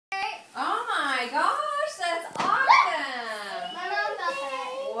my gosh, that's awesome. My mom got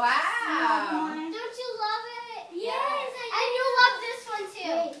that. Wow. Don't you love it? Yes, And you love this one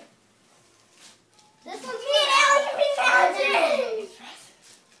too. This one's for magic.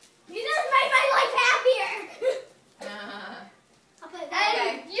 You just made my life happier. Okay.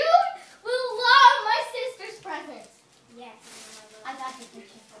 And you will love my sister's present. Yes. I got the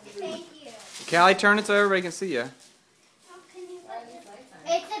picture for you. Thank you. Callie, turn it so everybody can see you. Oh, can you Why are put these this? lights on?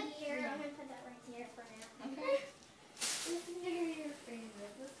 It's up here. I'm going to put that right here for now. Okay. They're your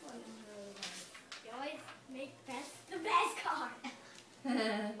favorite. This one is really nice. You always make the best card.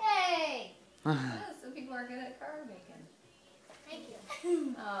 Hey. Oh, some people are good at card making. Thank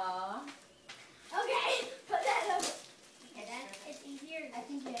you. Aww. Okay. Put that over. Okay, then it's easier. I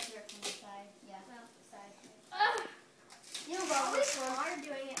think you have to do it from the side. Yeah. Well, the side. You're always hard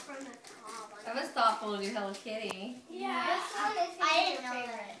doing it from the top. That was thoughtful to do Hello Kitty. Yeah. This one is I didn't know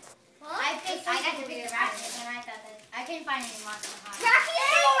that. What? I think I got to be the rabbit, and I thought that I couldn't find any monster high.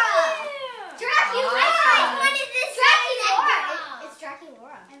 Draculaura! Draculaura! Awesome. I wanted this Draculaura! It's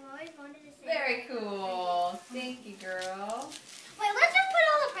Draculaura. I've always wanted to say Very cool. Thank you, girl. Wait, let's just put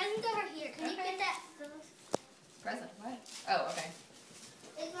all the presents over here. Can you Okay. get that? Present, what? Oh, okay.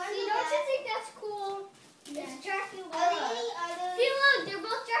 See, don't you think that's cool? It's Draculaura. See, look, they're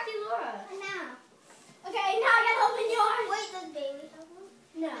both Draculaura. I know. Okay, now I gotta open yours. Wait, does Bailey have one?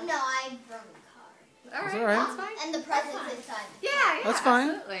 No. No, I broke a card. All right, all right. that's fine. And the present's inside. Yeah, That's fine.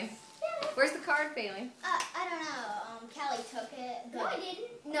 Absolutely. Where's the card, Bailey? I don't know. Callie took it. No, I didn't.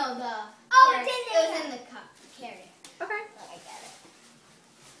 No, the. Oh, it's in It there. was in the cup. Carrier. Okay. But I got it.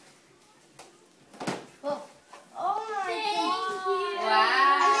 Whoa. Oh my Thank God.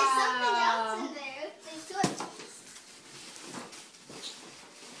 Wow. And there's something else in there. There's two of them.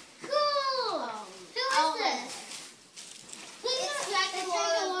 Cool. Who is this? It's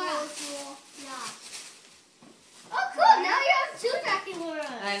Draculaura. Draculaura. Oh, cool. Now you have two Draculaura.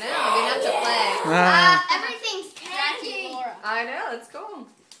 I know. Good enough to play. Everything's Draculaura. I know. That's cool.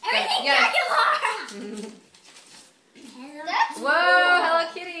 Everything's Yeah. Draculaura. That's Whoa, cool. Hello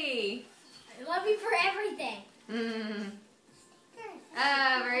Kitty. I love you for everything. Mm.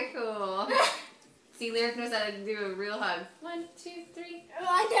 Ah, very cool. See, Lyric knows how to do a real hug. 1, 2, 3.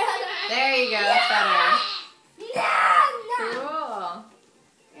 There you go. That's better. No. Cool.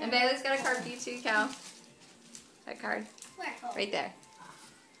 And Bailey's got a card for you too, Cal. That card. Where? Right there.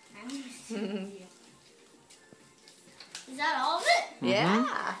 Is that all of it?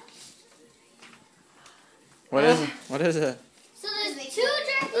 Yeah. What is it? What is it? So there's two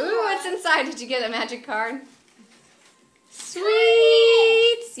Draculaura. Ooh, what's inside? Did you get a magic card?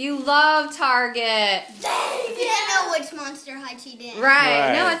 Sweet! You love Target. You didn't know which Monster High she did.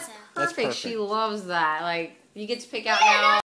 Right. No, Right. it's That's perfect. She perfect. loves that. Like, you get to pick out now.